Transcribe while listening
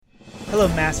Hello,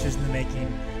 Masters in the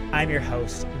Making. I'm your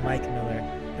host, Mike Miller,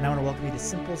 and I want to welcome you to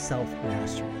Simple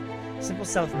Self-Mastery. Simple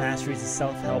Self-Mastery is a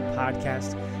self-help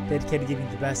podcast dedicated to giving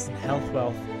you the best in health,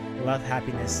 wealth, love,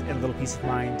 happiness, and a little peace of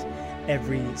mind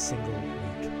every single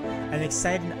week. I'm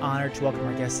excited and honored to welcome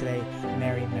our guest today,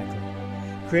 Mary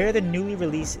Meckley, creator of the newly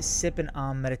released Sip and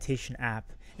meditation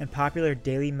app and popular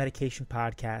daily medication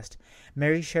podcast.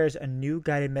 Mary shares a new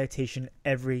guided meditation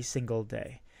every single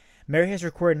day. Mary has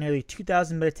recorded nearly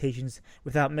 2,000 meditations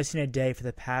without missing a day for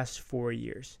the past 4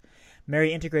 years.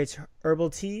 Mary integrates herbal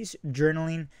teas,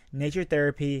 journaling, nature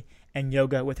therapy, and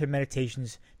yoga with her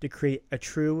meditations to create a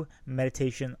true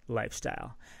meditation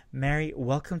lifestyle. Mary,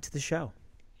 welcome to the show.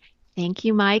 Thank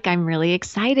you, Mike. I'm really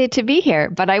excited to be here.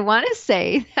 But I want to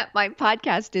say that my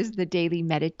podcast is the Daily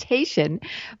Meditation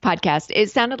Podcast. It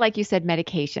sounded like you said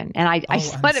medication. And I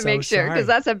just want to make sure because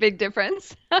that's a big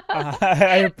difference.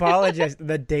 I apologize.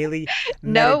 The Daily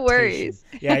Meditation. No worries.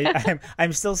 Yeah,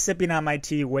 I'm still sipping on my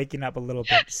tea, waking up a little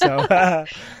bit. So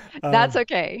that's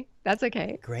okay. That's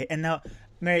okay. Great. And now,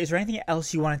 Mary, is there anything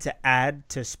else you wanted to add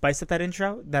to spice up that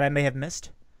intro that I may have missed?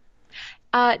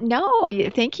 No,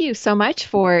 thank you so much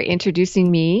for introducing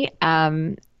me.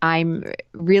 I'm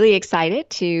really excited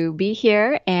to be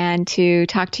here and to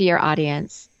talk to your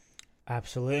audience.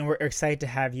 Absolutely. And we're excited to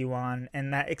have you on.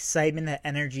 And that excitement, that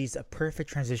energy is a perfect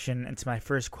transition into my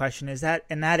first question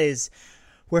and that is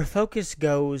where focus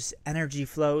goes, energy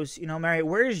flows. You know, Mary,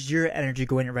 where is your energy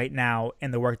going right now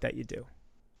in the work that you do?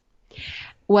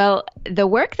 Well, the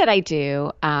work that I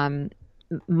do,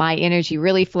 my energy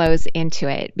really flows into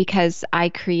it because I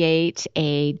create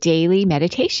a daily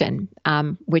meditation,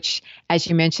 which, as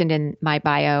you mentioned in my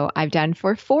bio, I've done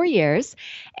for 4 years.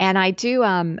 And I do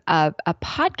a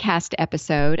podcast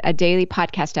episode, a daily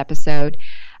podcast episode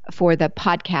for the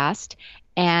podcast.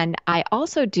 And I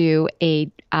also do a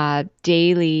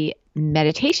daily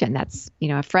meditation. That's,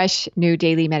 a fresh new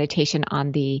daily meditation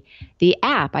on the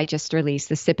app. I just released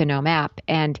the Sip and app.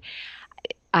 And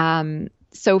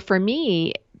so for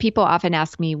me, people often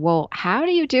ask me, well, how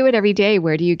do you do it every day?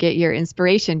 Where do you get your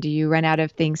inspiration? Do you run out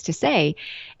of things to say?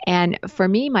 And for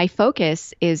me, my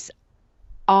focus is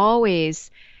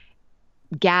always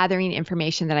gathering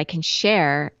information that I can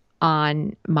share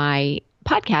on my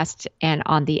podcast and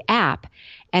on the app.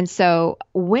 And so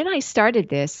when I started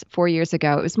this 4 years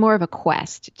ago, it was more of a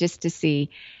quest just to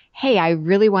see, hey, I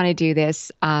really want to do this.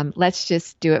 Let's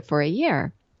just do it for a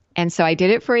year. And so I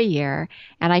did it for a year,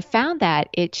 and I found that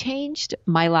it changed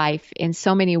my life in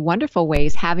so many wonderful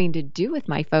ways having to do with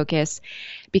my focus,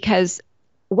 because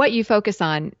what you focus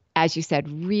on, as you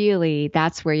said, really,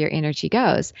 that's where your energy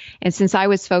goes. And since I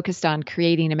was focused on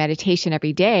creating a meditation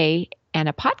every day and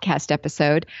a podcast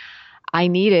episode, I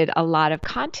needed a lot of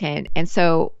content. And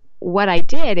so what I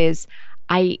did is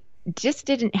I just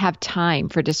didn't have time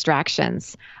for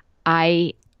distractions.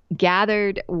 I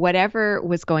gathered whatever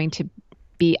was going to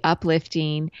be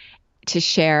uplifting to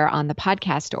share on the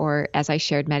podcast or as I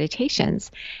shared meditations.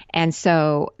 And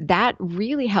so that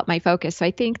really helped my focus. So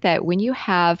I think that when you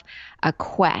have a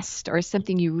quest or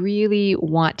something you really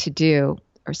want to do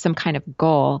or some kind of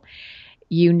goal,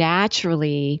 you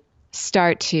naturally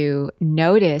start to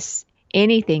notice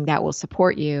anything that will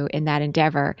support you in that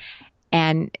endeavor.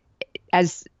 And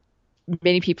as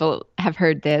many people have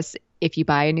heard this, if you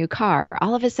buy a new car,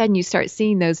 all of a sudden you start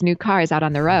seeing those new cars out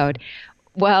on the road.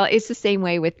 Well, it's the same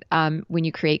way with when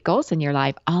you create goals in your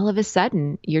life. All of a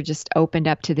sudden, you're just opened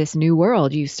up to this new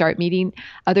world. You start meeting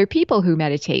other people who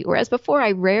meditate. Whereas before,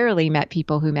 I rarely met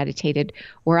people who meditated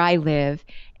where I live.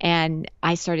 And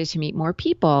I started to meet more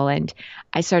people, and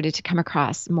I started to come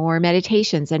across more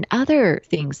meditations and other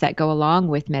things that go along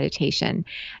with meditation.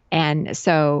 And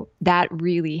so that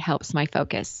really helps my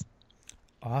focus.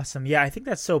 Awesome. Yeah, I think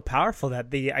that's so powerful,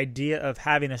 that the idea of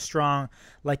having a strong,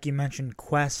 like you mentioned,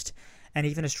 quest and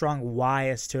even a strong why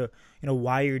as to,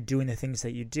 why you're doing the things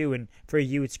that you do. And for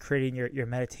you, it's creating your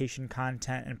meditation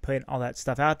content and putting all that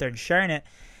stuff out there and sharing it.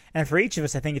 And for each of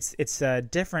us, I think it's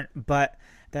different, but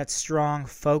that strong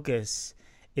focus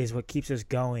is what keeps us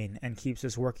going and keeps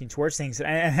us working towards things.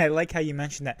 And I like how you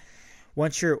mentioned that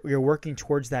once you're working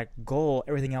towards that goal,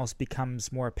 everything else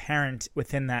becomes more apparent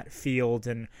within that field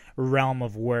and realm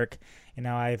of work.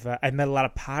 I've met a lot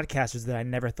of podcasters that I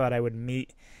never thought I would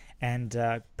meet, and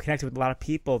connected with a lot of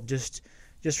people just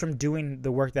from doing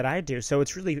the work that I do. So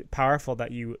it's really powerful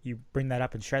that you bring that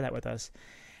up and share that with us.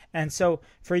 And so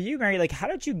for you, Mary, like, how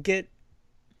did you get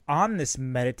on this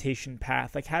meditation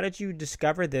path? Like, how did you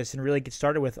discover this and really get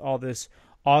started with all this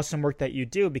awesome work that you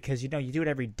do? Because, you do it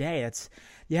every day.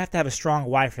 You have to have a strong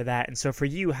why for that. And so for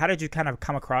you, how did you kind of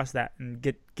come across that and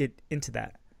get into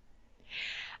that?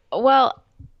 Well,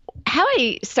 How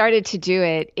I started to do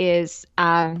it is,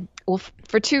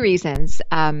 for two reasons.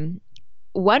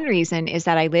 One reason is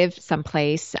that I live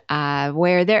someplace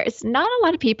where there is not a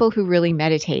lot of people who really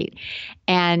meditate.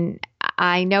 And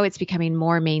I know it's becoming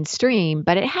more mainstream,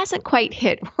 but it hasn't quite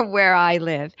hit where I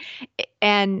live.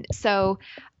 And so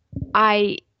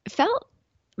I felt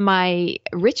my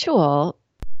ritual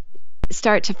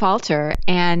start to falter.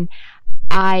 And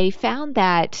I found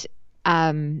that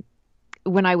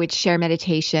when I would share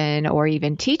meditation or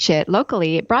even teach it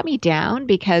locally, it brought me down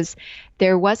because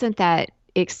there wasn't that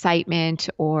excitement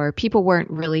or people weren't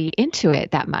really into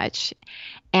it that much.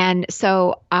 And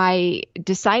so I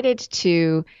decided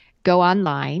to go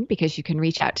online because you can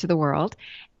reach out to the world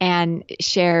and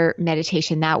share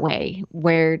meditation that way,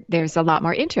 where there's a lot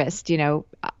more interest, in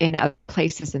other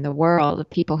places in the world of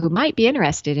people who might be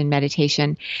interested in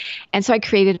meditation. And so I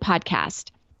created a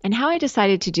podcast. And how I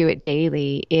decided to do it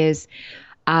daily is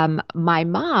my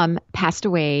mom passed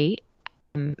away.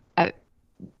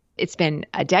 It's been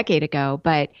a decade ago,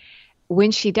 but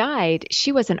when she died,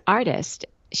 she was an artist.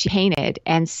 She painted.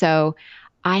 And so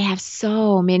I have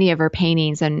so many of her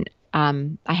paintings, and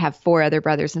I have four other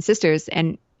brothers and sisters,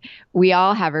 and we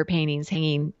all have her paintings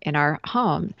hanging in our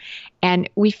home. And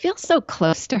we feel so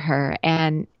close to her.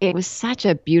 And it was such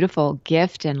a beautiful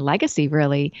gift and legacy,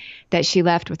 really, that she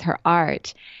left with her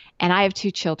art. And I have two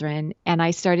children, and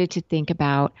I started to think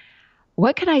about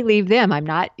what could I leave them? I'm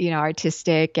not,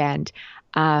 artistic. And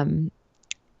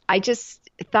I just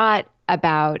thought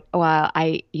about, well,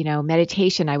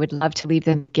 meditation, I would love to leave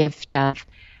them a gift of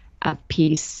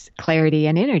peace, clarity,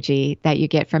 and energy that you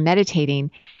get from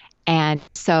meditating. And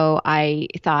so I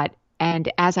thought,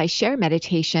 and as I share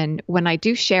meditation, when I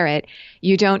do share it,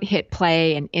 you don't hit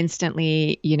play and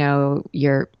instantly,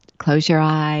 you're close your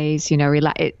eyes,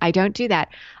 relax. I don't do that.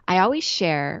 I always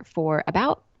share for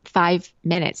about 5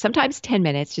 minutes, sometimes 10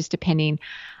 minutes, just depending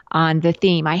on the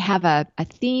theme. I have a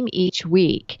theme each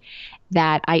week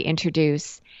that I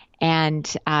introduce. And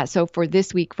so for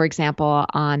this week, for example,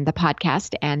 on the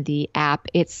podcast and the app,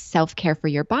 it's self-care for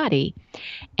your body.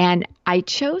 And I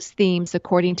chose themes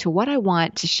according to what I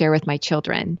want to share with my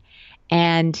children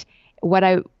and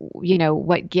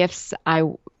what gifts I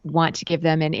want to give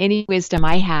them and any wisdom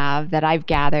I have that I've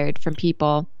gathered from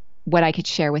people, what I could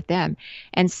share with them.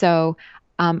 And so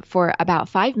for about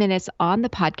 5 minutes on the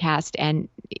podcast and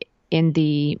in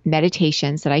the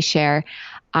meditations that I share,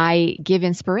 I give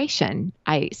inspiration.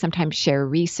 I sometimes share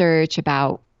research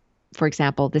about, for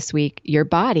example, this week, your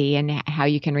body and how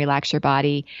you can relax your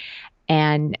body.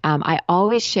 And I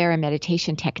always share a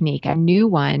meditation technique, a new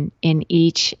one in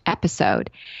each episode.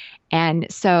 And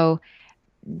so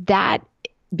that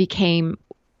became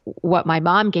what my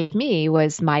mom gave me,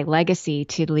 was my legacy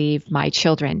to leave my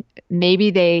children.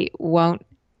 Maybe they won't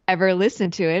ever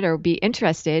listen to it or be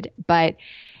interested, but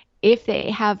if they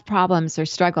have problems or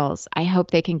struggles, I hope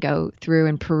they can go through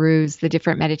and peruse the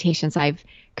different meditations I've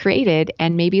created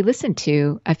and maybe listen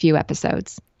to a few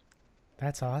episodes.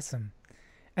 That's awesome.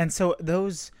 And so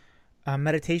those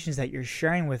meditations that you're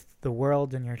sharing with the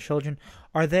world and your children,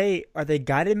 are they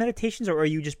guided meditations, or are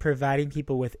you just providing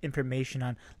people with information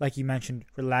on, like you mentioned,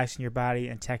 relaxing your body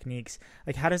and techniques?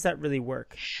 Like, how does that really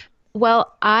work?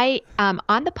 Well, I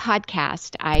on the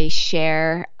podcast, I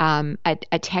share a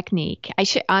technique.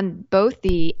 On both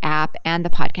the app and the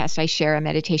podcast, I share a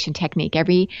meditation technique.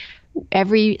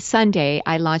 Every Sunday,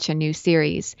 I launch a new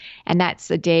series, and that's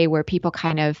a day where people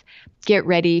kind of get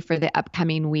ready for the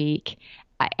upcoming week.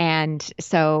 And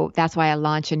so that's why I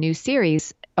launch a new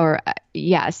series,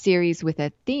 a series with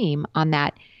a theme on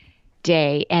that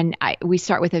day. And we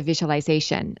start with a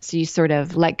visualization. So you sort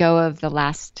of let go of the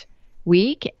last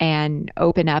week and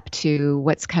open up to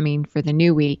what's coming for the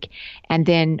new week. And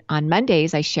then on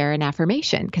Mondays, I share an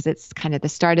affirmation because it's kind of the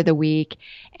start of the week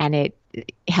and it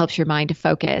helps your mind to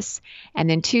focus. And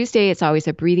then Tuesday, it's always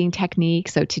a breathing technique.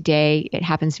 So today, it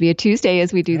happens to be a Tuesday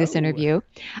as we do this interview.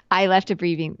 I left a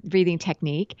breathing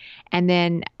technique. And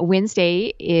then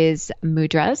Wednesday is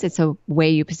mudras. It's a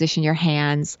way you position your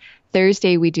hands.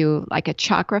 Thursday, we do like a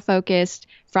chakra focused.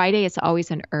 Friday, it's always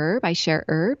an herb. I share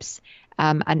herbs.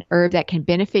 An herb that can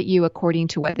benefit you according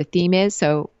to what the theme is.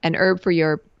 So an herb for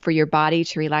your body,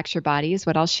 to relax your body, is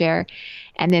what I'll share.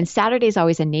 And then Saturday is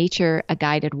always a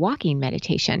guided walking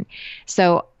meditation.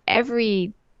 So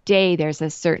every day there's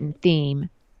a certain theme.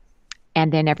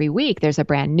 And then every week there's a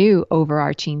brand new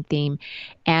overarching theme.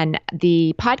 And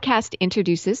the podcast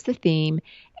introduces the theme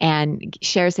and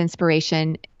shares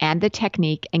inspiration and the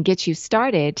technique and gets you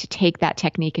started to take that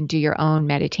technique and do your own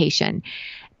meditation.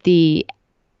 The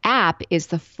app is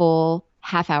the full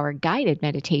half-hour guided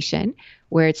meditation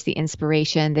where it's the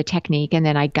inspiration, the technique, and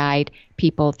then I guide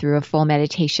people through a full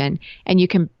meditation. And you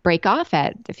can break off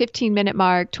at the 15-minute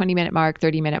mark, 20-minute mark,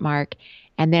 30-minute mark.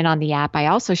 And then on the app, I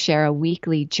also share a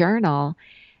weekly journal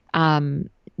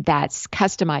that's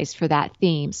customized for that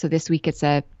theme. So this week it's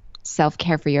a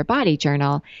self-care for your body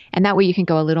journal. And that way you can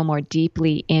go a little more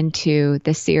deeply into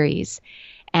the series.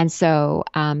 And so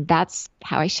that's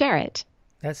how I share it.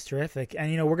 That's terrific.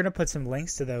 And, we're going to put some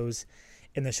links to those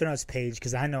in the show notes page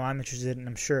because I know I'm interested, and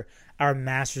I'm sure our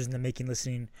masters in the making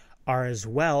listening are as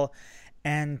well.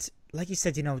 And like you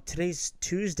said, today's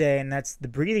Tuesday, and that's the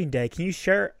breathing day. Can you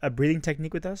share a breathing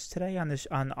technique with us today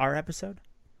on our episode?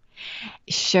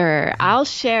 Sure. I'll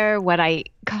share what I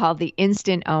call the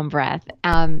instant Om breath.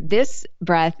 This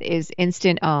breath is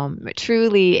instant Om.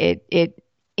 Truly, it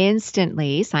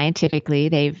instantly, scientifically,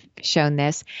 they've shown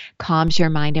this, calms your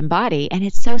mind and body. And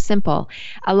it's so simple.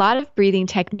 A lot of breathing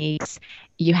techniques,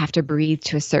 you have to breathe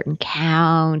to a certain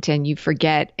count and you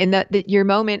forget. In your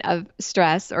moment of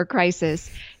stress or crisis,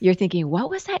 you're thinking,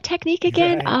 what was that technique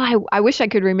again? Right. Oh, I wish I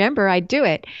could remember. I'd do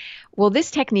it. Well,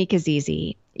 this technique is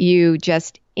easy. You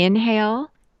just inhale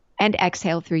and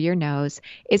exhale through your nose.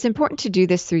 It's important to do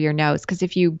this through your nose because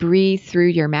if you breathe through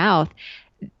your mouth,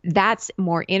 that's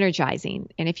more energizing.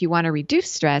 And if you want to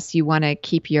reduce stress, you want to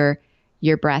keep your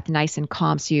breath nice and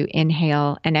calm. So you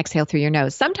inhale and exhale through your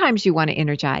nose. Sometimes you want to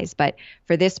energize, but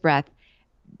for this breath,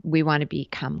 we want to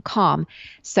become calm.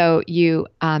 So you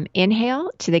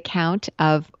inhale to the count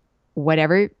of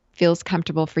whatever feels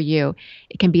comfortable for you.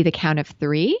 It can be the count of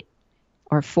 3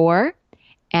 or 4.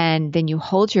 And then you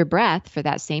hold your breath for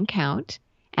that same count.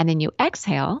 And then you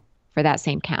exhale for that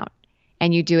same count.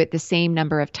 And you do it the same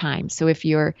number of times. So if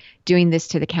you're doing this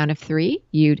to the count of 3,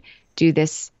 you'd do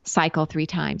this cycle 3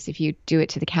 times. If you do it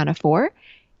to the count of 4,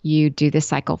 you do this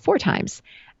cycle 4 times.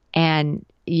 And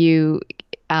you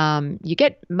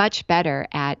get much better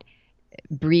at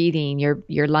breathing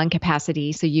your lung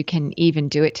capacity. So you can even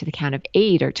do it to the count of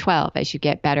 8 or 12 as you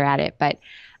get better at it. But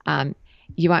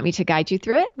you want me to guide you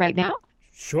through it right now?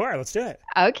 Sure, let's do it.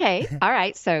 Okay. All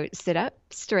right. So sit up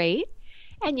straight.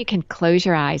 And you can close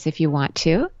your eyes if you want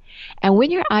to. And when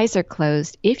your eyes are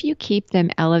closed, if you keep them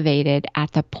elevated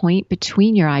at the point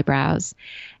between your eyebrows,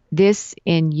 this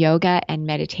in yoga and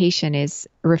meditation is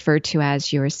referred to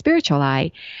as your spiritual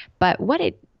eye. But what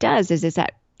it does is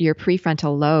at your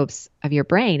prefrontal lobes of your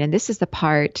brain. And this is the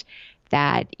part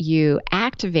that you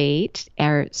activate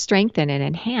or strengthen and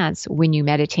enhance when you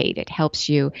meditate. It helps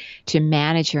you to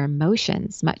manage your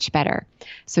emotions much better.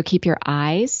 So keep your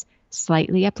eyes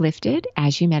slightly uplifted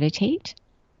as you meditate.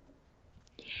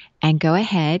 And go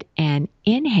ahead and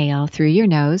inhale through your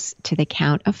nose to the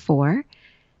count of 4.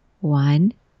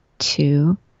 1,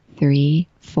 2, 3,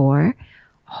 4.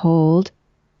 Hold.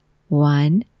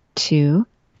 1, 2,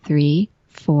 3,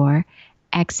 4.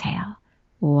 Exhale.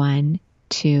 1,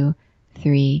 2,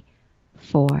 3,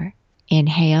 4.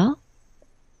 Inhale.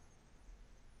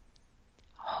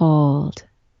 Hold.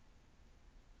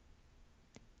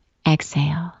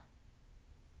 Exhale.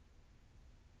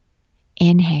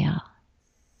 Inhale.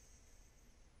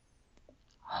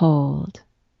 Hold.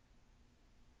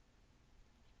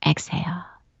 Exhale.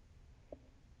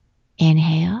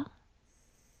 Inhale.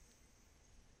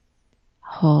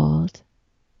 Hold.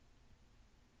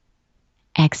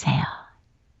 Exhale.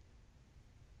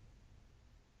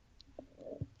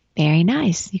 Very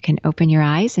nice. You can open your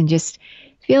eyes and just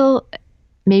feel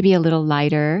maybe a little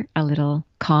lighter, a little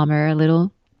calmer, a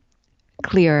little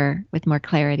clearer with more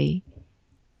clarity.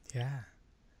 Yeah.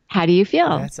 How do you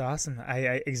feel? That's awesome.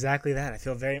 I exactly that. I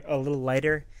feel a little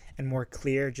lighter and more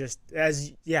clear.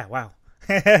 Wow.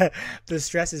 The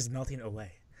stress is melting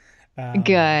away.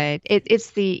 Good.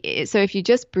 So if you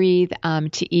just breathe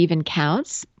to even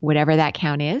counts, whatever that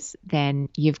count is, then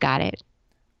you've got it.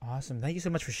 Awesome. Thank you so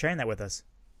much for sharing that with us.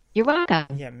 You're welcome.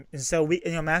 Yeah. And so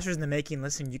Masters in the Making,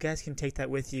 listen, you guys can take that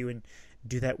with you and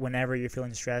do that whenever you're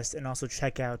feeling stressed, and also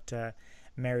check out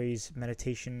Mary's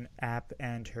meditation app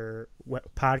and her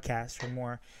podcast for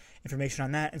more information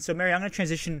on that. And so, Mary, I'm going to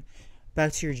transition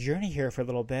back to your journey here for a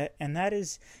little bit, and that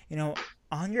is,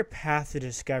 on your path to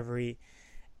discovery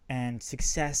and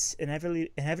success,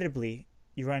 inevitably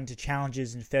you run into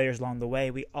challenges and failures along the way.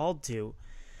 We all do.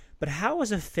 But how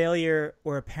has a failure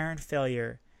or apparent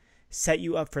failure set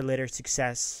you up for later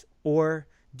success, or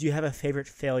do you have a favorite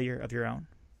failure of your own?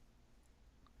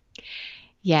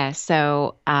 Yeah,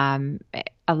 so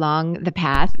along the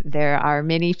path, there are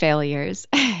many failures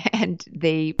and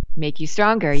they make you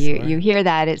stronger. Sure. You hear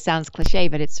that, it sounds cliche,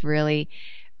 but it's really,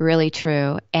 really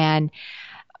true. And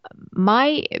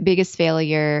my biggest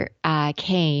failure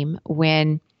came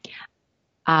when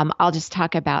I'll just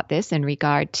talk about this in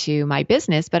regard to my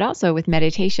business, but also with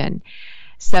meditation.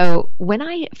 So, when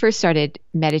I first started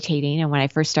meditating and when I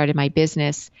first started my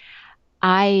business,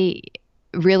 I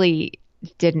really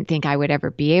didn't think I would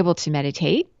ever be able to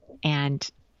meditate. And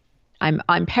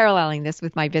I'm paralleling this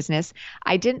with my business.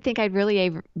 I didn't think I'd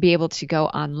really be able to go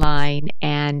online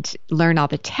and learn all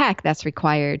the tech that's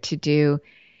required to do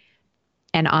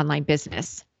an online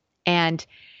business. And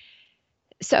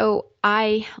so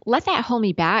I let that hold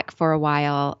me back for a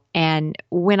while. And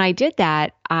when I did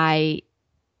that, I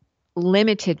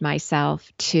limited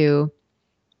myself to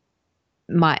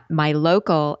my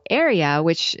local area,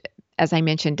 which, as I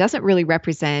mentioned, doesn't really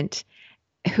represent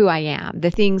who I am.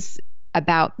 The things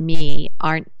about me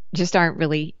aren't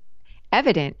really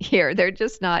evident here. They're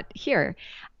just not here.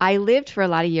 I lived for a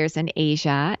lot of years in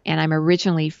Asia, and I'm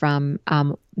originally from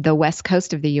the west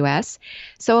coast of the U.S.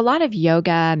 So a lot of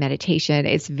yoga, meditation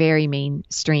is very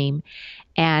mainstream,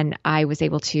 and I was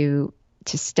able to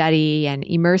study and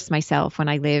immerse myself when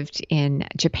I lived in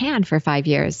Japan for 5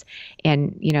 years,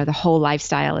 and the whole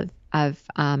lifestyle of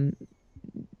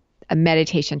a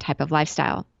meditation type of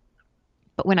lifestyle.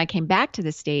 But when I came back to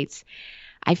the States,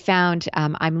 I found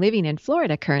I'm living in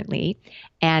Florida currently,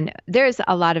 and there's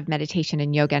a lot of meditation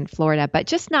and yoga in Florida, but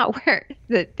just not where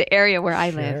the area where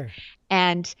I live. Sure.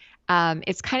 And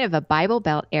it's kind of a Bible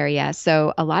Belt area.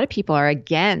 So a lot of people are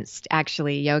against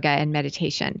actually yoga and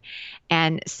meditation.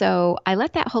 And so I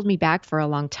let that hold me back for a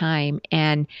long time.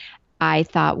 And I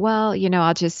thought, well,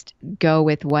 I'll just go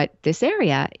with what this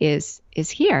area is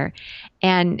here.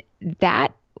 And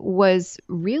that was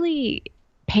really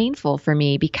painful for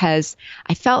me because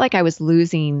I felt like I was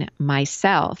losing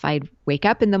myself. I'd wake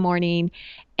up in the morning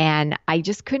and I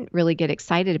just couldn't really get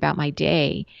excited about my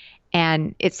day.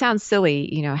 And it sounds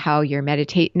silly, how your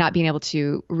not being able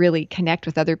to really connect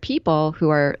with other people who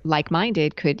are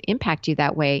like-minded could impact you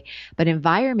that way. But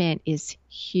environment is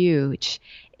huge.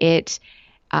 Paramhansa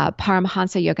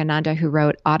Yogananda, who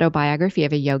wrote Autobiography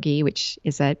of a Yogi, which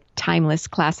is a timeless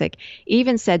classic,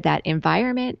 even said that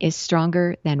environment is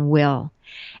stronger than will.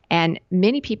 And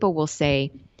many people will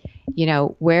say,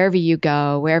 wherever you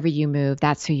go, wherever you move,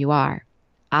 that's who you are.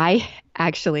 I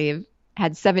actually have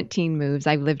had 17 moves.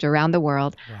 I've lived around the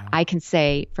world. Wow. I can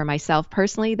say for myself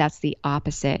personally, that's the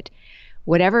opposite.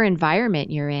 Whatever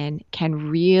environment you're in can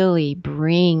really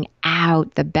bring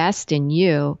out the best in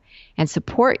you and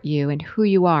support you and who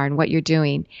you are and what you're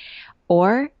doing.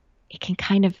 Or it can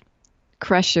kind of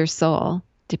crush your soul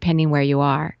depending where you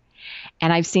are.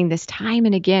 And I've seen this time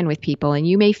and again with people, and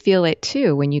you may feel it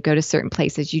too when you go to certain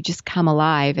places. You just come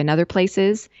alive. In other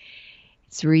places,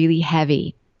 it's really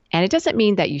heavy. And it doesn't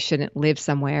mean that you shouldn't live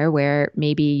somewhere where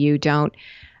maybe you don't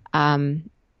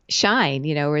shine,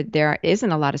 where there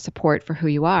isn't a lot of support for who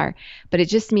you are. But it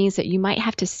just means that you might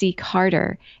have to seek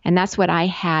harder. And that's what I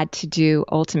had to do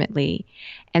ultimately.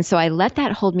 And so I let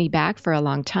that hold me back for a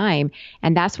long time.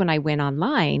 And that's when I went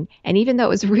online. And even though it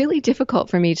was really difficult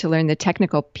for me to learn the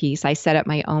technical piece, I set up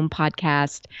my own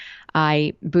podcast.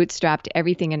 I bootstrapped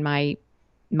everything in my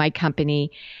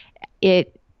company.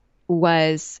 It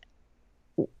was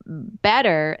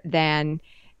better than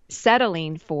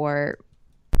settling for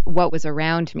what was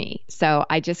around me. So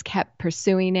I just kept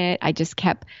pursuing it. I just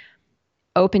kept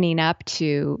opening up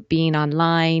to being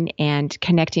online and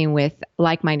connecting with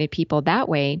like-minded people that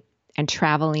way, and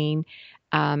traveling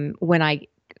when I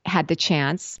had the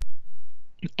chance.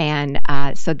 And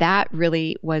so that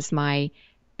really was my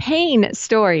pain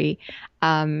story,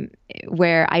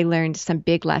 where I learned some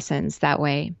big lessons that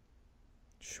way.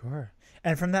 Sure.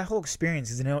 And from that whole experience,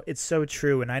 'cause, it's so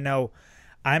true. And I know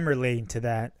I'm relating to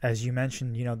that. As you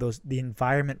mentioned, the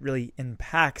environment really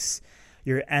impacts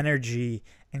your energy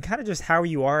and kind of just how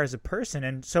you are as a person.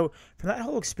 And so from that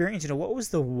whole experience, what was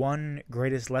the one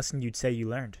greatest lesson you'd say you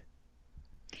learned?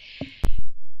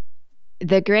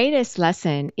 The greatest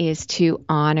lesson is to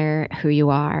honor who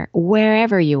you are,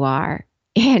 wherever you are,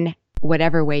 in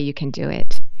whatever way you can do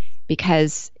it.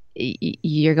 Because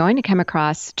you're going to come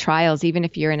across trials, even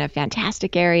if you're in a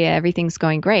fantastic area, everything's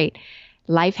going great.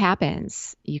 Life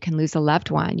happens. You can lose a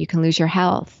loved one. You can lose your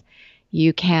health.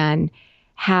 You can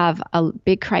have a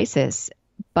big crisis.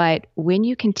 But when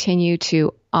you continue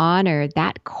to honor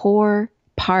that core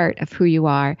part of who you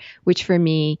are, which for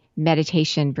me,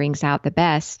 meditation brings out the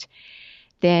best,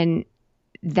 then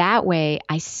that way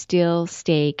I still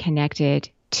stay connected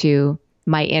to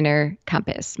my inner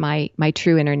compass, my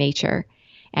true inner nature.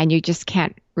 And you just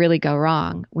can't really go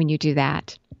wrong when you do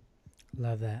that.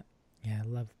 Love that. Yeah,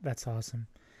 that's awesome.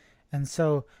 And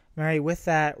so, Mary, with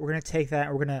that, we're going to take that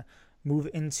and we're going to move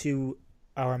into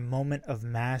our moment of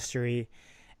mastery.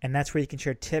 and that's where you can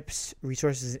share tips,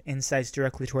 resources, and insights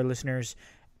directly to our listeners.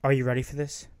 Are you ready for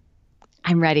this?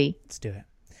 I'm ready. Let's do it.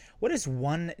 What is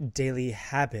one daily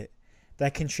habit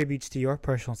that contributes to your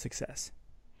personal success?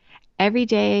 Every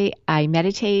day I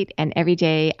meditate and every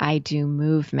day I do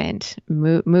movement.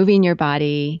 Moving your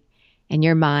body and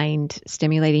your mind,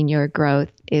 stimulating your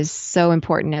growth is so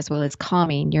important, as well as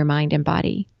calming your mind and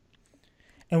body.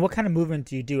 And what kind of movement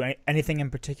do you do? Anything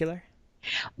in particular?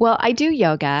 Well, I do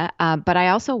yoga, but I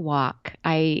also walk.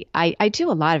 I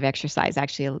do a lot of exercise,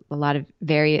 actually, a lot of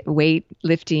very weight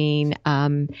lifting,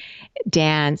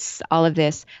 dance, all of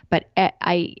this. But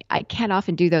I can't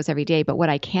often do those every day. But what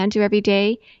I can do every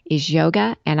day is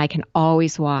yoga, and I can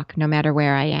always walk no matter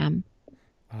where I am.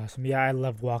 Awesome. Yeah, I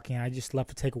love walking. I just love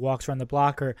to take walks around the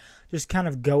block or just kind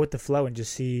of go with the flow and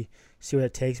just see where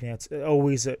it takes me. It's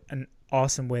always an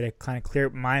awesome way to kind of clear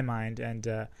my mind and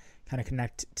kind of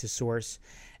connect to source.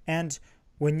 And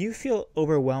when you feel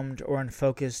overwhelmed or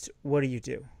unfocused, what do you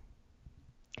do?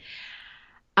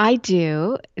 I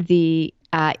do the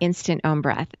instant Om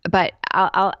breath, but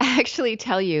I'll actually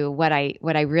tell you what I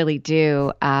really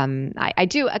do. I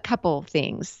do a couple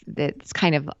things that's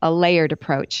kind of a layered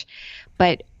approach.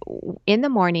 But in the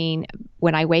morning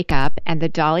when I wake up, and the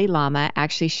Dalai Lama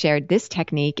actually shared this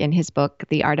technique in his book,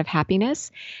 The Art of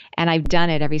Happiness, and I've done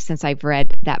it ever since I've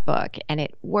read that book, and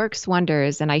it works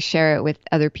wonders, and I share it with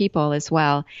other people as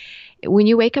well. When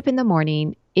you wake up in the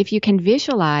morning, if you can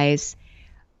visualize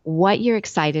what you're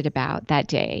excited about that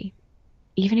day,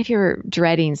 even if you're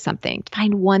dreading something,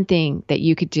 find one thing that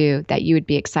you could do that you would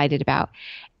be excited about.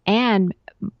 And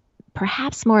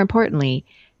perhaps more importantly,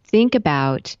 think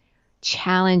about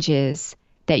challenges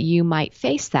that you might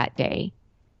face that day,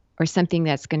 or something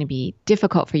that's going to be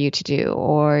difficult for you to do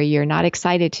or you're not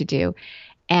excited to do,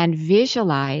 and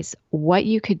visualize what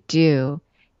you could do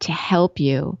to help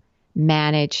you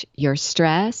manage your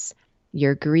stress,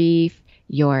 your grief,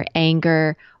 your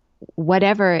anger,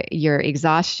 whatever your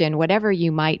exhaustion, whatever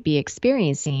you might be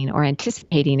experiencing or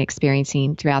anticipating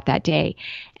experiencing throughout that day.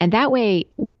 And that way,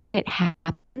 when it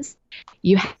happens,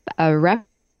 you have a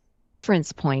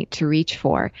reference point to reach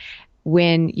for.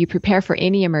 When you prepare for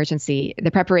any emergency,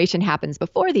 the preparation happens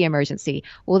before the emergency.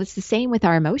 Well, it's the same with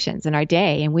our emotions in our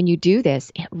day. And when you do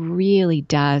this, it really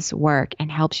does work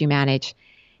and helps you manage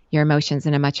your emotions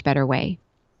in a much better way.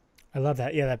 I love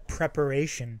that. Yeah, that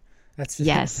preparation. That's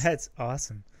Yes. That's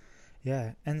awesome.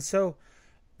 Yeah. And so,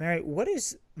 Mary, what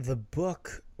is the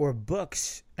book or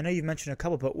books? I know you've mentioned a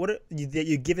couple, but what that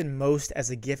you've given most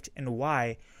as a gift and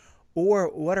why? Or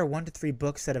what are 1 to 3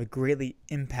 books that have greatly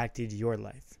impacted your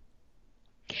life?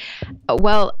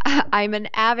 Well, I'm an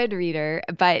avid reader,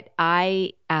 but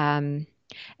the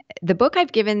book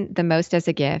I've given the most as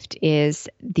a gift is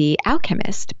The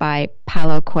Alchemist by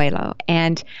Paulo Coelho.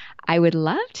 And I would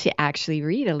love to actually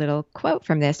read a little quote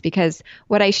from this, because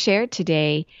what I shared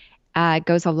today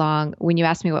goes along when you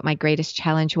asked me what my greatest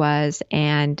challenge was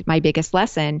and my biggest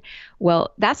lesson.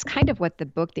 Well, that's kind of what the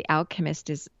book The Alchemist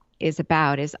is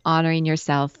about, is honoring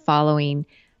yourself, following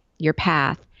your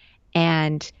path.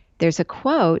 And there's a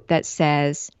quote that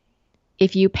says,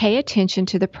 if you pay attention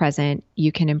to the present,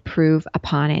 you can improve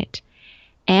upon it.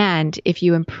 And if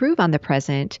you improve on the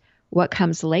present, what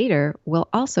comes later will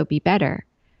also be better.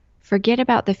 Forget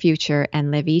about the future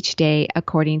and live each day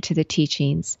according to the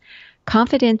teachings.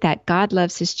 Confident that God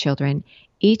loves his children,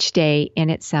 each day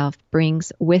in itself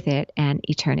brings with it an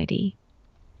eternity.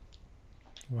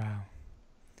 Wow.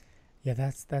 Yeah,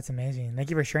 that's amazing. Thank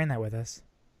you for sharing that with us.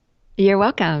 You're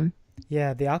welcome.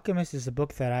 Yeah, The Alchemist is a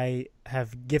book that I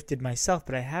have gifted myself,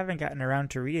 but I haven't gotten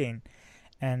around to reading.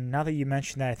 And now that you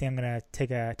mentioned that, I think I'm going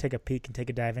to take a peek and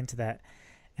take a dive into that,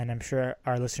 and I'm sure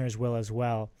our listeners will as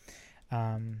well.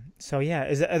 So yeah,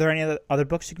 are there any other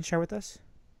books you can share with us?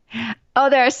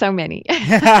 Oh, there are so many.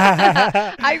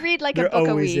 I read like a book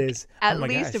a week, is. at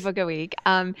least a book a week.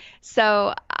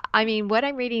 So I mean, what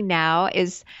I'm reading now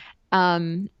is,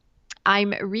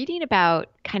 I'm reading about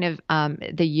kind of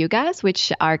the yugas,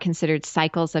 which are considered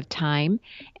cycles of time.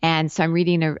 And so I'm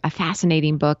reading a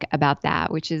fascinating book about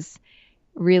that, which is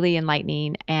really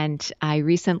enlightening. And I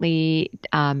recently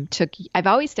I've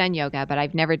always done yoga, but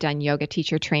I've never done yoga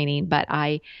teacher training. But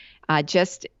I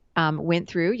just went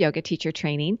through yoga teacher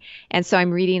training. And so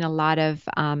I'm reading a lot of,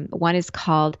 one is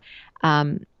called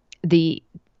the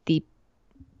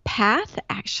Path,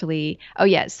 actually. Oh,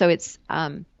 yeah. So it's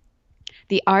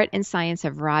The Art and Science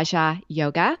of Raja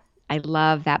Yoga. I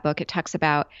love that book. It talks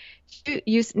about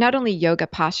use not only yoga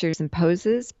postures and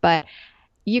poses, but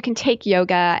you can take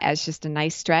yoga as just a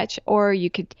nice stretch, or you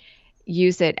could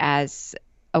use it as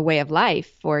a way of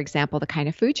life. For example, the kind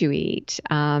of food you eat,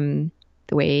 the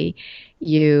the way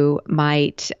you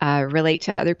might relate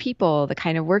to other people, the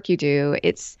kind of work you do.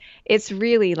 It's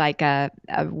really like a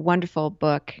wonderful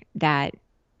book that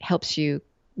helps you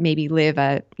maybe live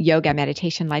a yoga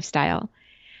meditation lifestyle.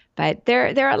 But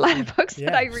there are a lot of books that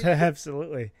Yeah, I read.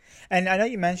 absolutely. And I know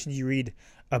you mentioned you read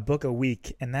a book a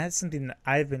week, and that's something that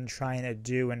I've been trying to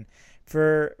do. And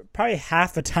for probably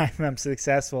half the time I'm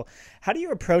successful. How do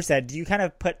you approach that? Do you kind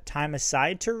of put time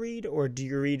aside to read, or do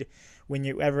you read when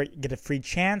you ever get a free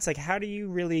chance? Like, how do you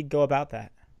really go about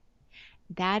that?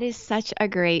 That is such a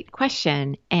great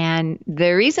question. And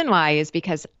the reason why is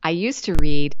because I used to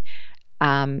read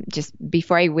just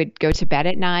before I would go to bed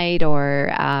at night, or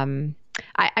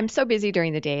I'm so busy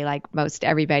during the day, like most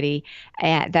everybody,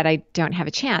 that I don't have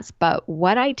a chance. But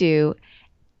what I do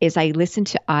is I listen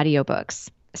to audiobooks.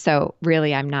 So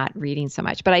really, I'm not reading so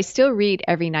much, but I still read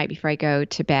every night before I go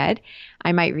to bed.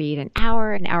 I might read an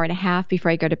hour and a half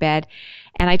before I go to bed.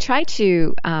 And I try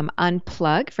to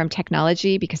unplug from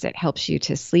technology because it helps you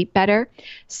to sleep better.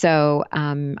 So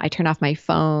I turn off my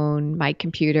phone, my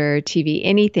computer, TV,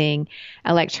 anything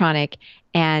electronic.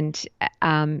 And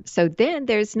so then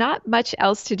there's not much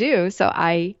else to do. So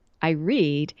I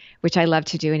read, which I love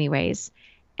to do anyways.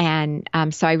 And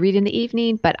so I read in the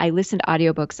evening, but I listen to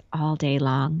audiobooks all day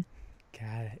long.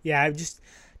 Got it. Yeah, I've just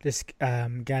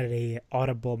got a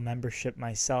Audible membership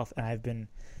myself, and I've been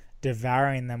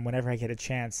devouring them whenever I get a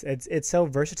chance. It's so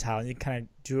versatile, and you kind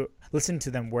of listen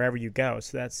to them wherever you go.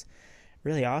 So that's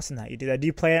really awesome that you do that. Do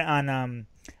you play it on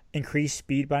increased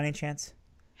speed by any chance?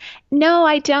 No,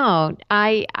 I don't.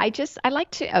 I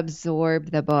like to absorb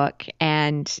the book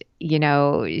and,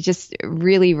 just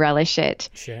really relish it.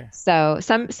 Sure. So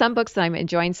some books that I'm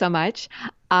enjoying so much,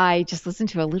 I just listen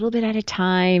to a little bit at a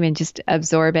time and just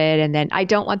absorb it. And then I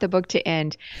don't want the book to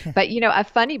end. But, a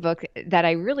funny book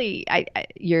that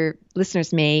your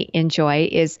listeners may enjoy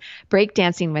is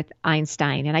Breakdancing with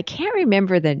Einstein. And I can't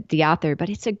remember the author, but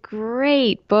it's a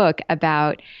great book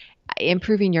about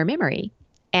improving your memory.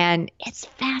 And it's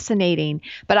fascinating.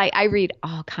 But I read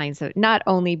all kinds of, not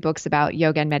only books about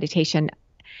yoga and meditation,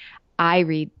 I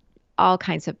read all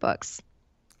kinds of books.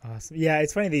 Awesome. Yeah,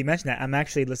 it's funny that you mentioned that. I'm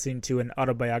actually listening to an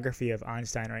autobiography of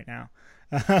Einstein right now.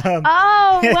 Um,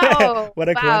 Oh, whoa. what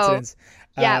a Wow. coincidence.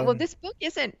 Yeah, well, this book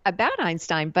isn't about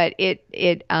Einstein, but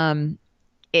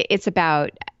it's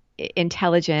about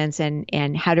intelligence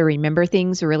and how to remember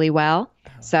things really well.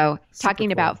 So, Super talking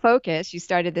cool. about focus, you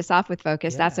started this off with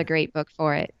focus. That's a Yeah, great book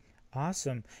for it.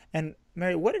 awesome. And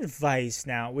Mary, what advice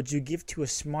now would you give to a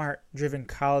smart, driven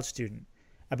college student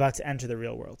about to enter the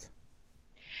real world?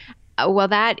 Well,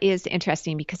 that is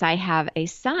interesting because I have a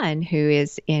son who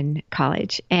is in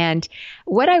college. And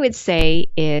what I would say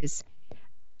is,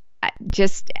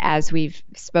 just as we've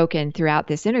spoken throughout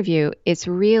this interview, it's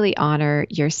really honor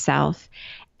yourself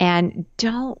and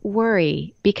don't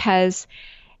worry because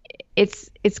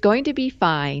it's going to be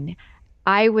fine.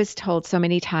 I was told so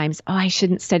many times, oh, I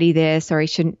shouldn't study this or I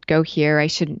shouldn't go here, I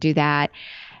shouldn't do that.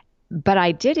 But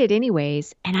I did it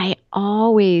anyways, and I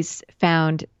always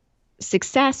found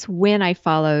success when I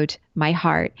followed my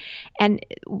heart. And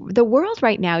the world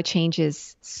right now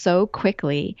changes so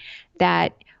quickly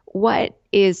that what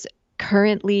is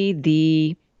currently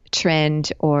the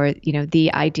trend or,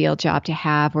 the ideal job to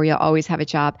have, or you'll always have a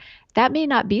job, that may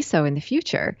not be so in the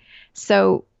future.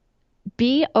 So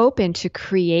be open to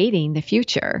creating the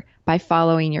future by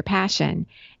following your passion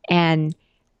and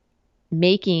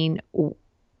making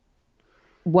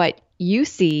what you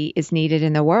see is needed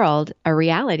in the world a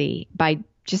reality by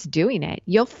just doing it.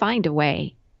 You'll find a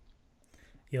way.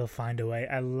 You'll find a way.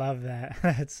 I love that.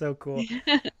 That's so cool.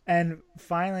 And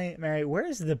finally, Mary, where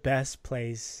is the best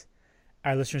place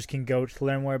our listeners can go to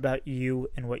learn more about you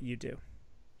and what you do?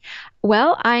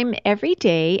 Well, I'm every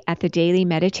day at the Daily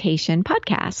Meditation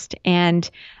podcast. And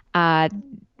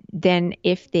then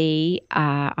if they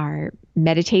are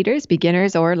meditators,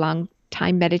 beginners, or long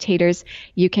time meditators,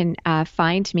 you can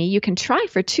find me. You can try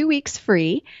for 2 weeks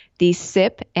free the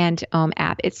Sip and Om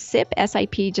app. It's Sip,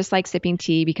 SIP, just like sipping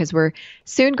tea, because we're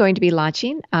soon going to be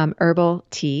launching herbal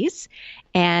teas,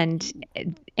 and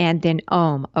then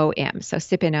Om, OM. So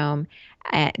Sip and Om.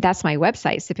 That's my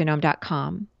website,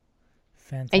 sipandom.com.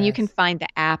 And you can Fantastic. find the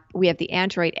app. We have the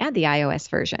Android and the iOS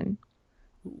version.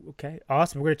 Okay,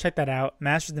 awesome. We're going to check that out.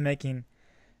 Masters of the Making.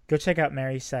 Go check out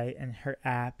Mary's site and her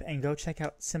app, and go check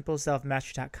out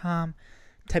simpleselfmastery.com.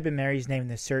 Type in Mary's name in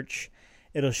the search.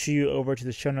 It'll shoot you over to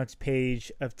the show notes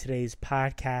page of today's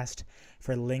podcast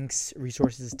for links,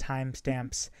 resources,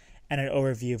 timestamps, and an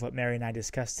overview of what Mary and I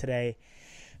discussed today.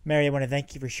 Mary, I want to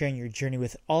thank you for sharing your journey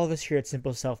with all of us here at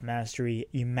Simple Self Mastery.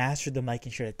 You mastered the mic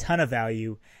and shared a ton of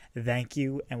value. Thank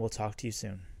you, and we'll talk to you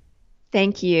soon.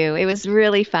 Thank you. It was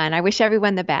really fun. I wish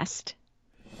everyone the best.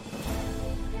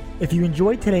 If you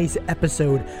enjoyed today's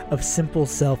episode of Simple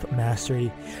Self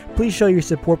Mastery, please show your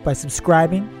support by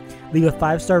subscribing, leave a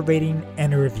 5-star rating,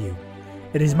 and a review.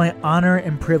 It is my honor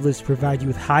and privilege to provide you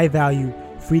with high-value,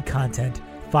 free content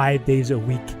 5 days a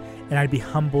week, and I'd be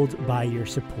humbled by your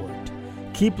support.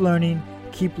 Keep learning,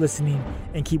 keep listening,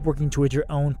 and keep working towards your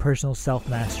own personal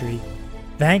self-mastery.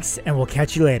 Thanks, and we'll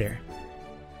catch you later.